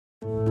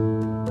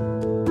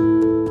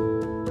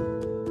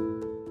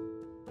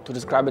To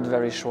describe it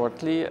very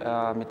shortly,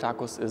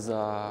 Mitakus is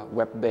a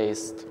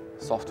web-based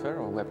software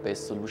or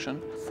web-based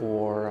solution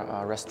for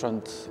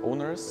restaurant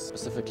owners,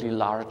 specifically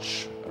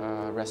large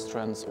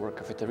restaurants or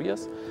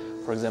cafeterias,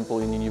 for example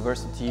in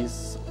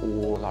universities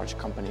or large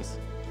companies.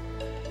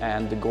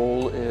 And the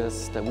goal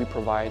is that we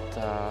provide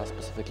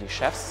specifically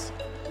chefs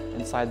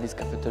inside these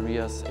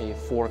cafeterias a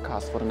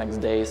forecast for the next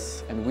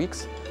days and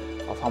weeks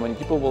of how many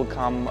people will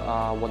come,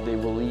 what they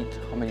will eat,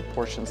 how many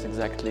portions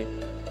exactly.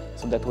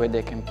 So that way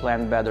they can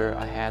plan better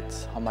ahead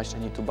how much they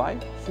need to buy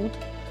food,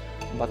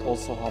 but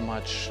also how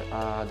much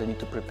they need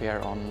to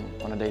prepare on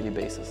a daily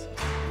basis.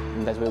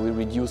 And that way we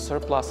reduce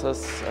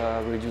surpluses,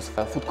 reduce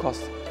food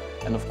costs,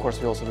 and of course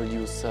we also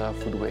reduce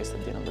food waste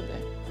at the end of the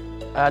day.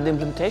 The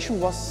implementation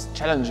was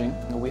challenging.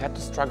 We had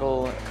to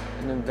struggle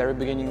in the very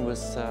beginning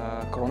with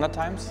Corona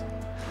times,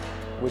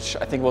 which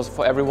I think was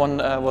for everyone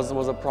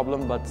was a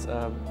problem, but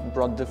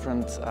brought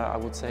different, I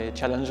would say,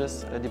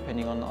 challenges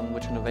depending on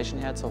which innovation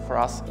you had. So for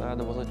us, there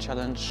was a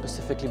challenge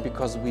specifically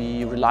because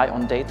we rely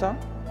on data,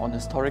 on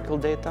historical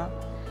data.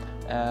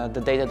 The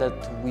data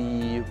that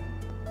we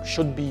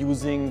should be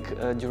using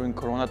during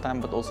Corona time,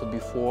 but also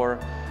before,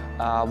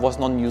 was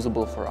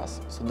non-usable for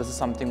us. So this is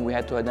something we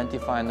had to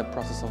identify in the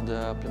process of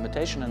the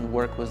implementation and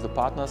work with the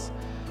partners.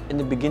 In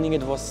the beginning,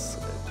 it was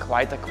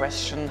quite a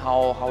question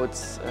how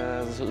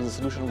the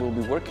solution will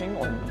be working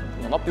or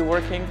will not be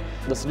working.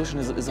 The solution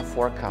is a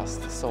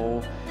forecast,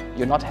 so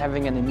you're not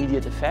having an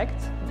immediate effect.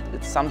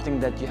 It's something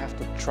that you have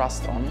to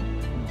trust on.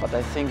 But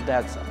I think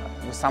that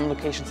with some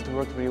locations it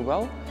worked really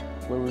well,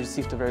 where we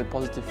received a very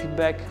positive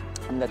feedback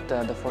and that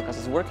the forecast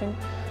is working.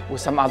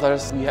 With some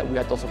others, we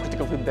had also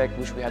critical feedback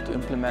which we had to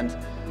implement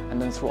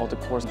and then throughout the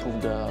course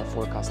improve the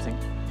forecasting.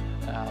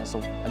 So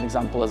an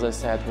example, as I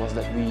said, was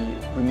that we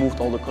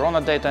removed all the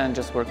Corona data and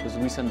just worked with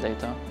recent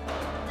data,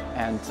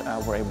 and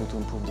were able to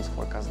improve this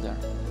forecast there.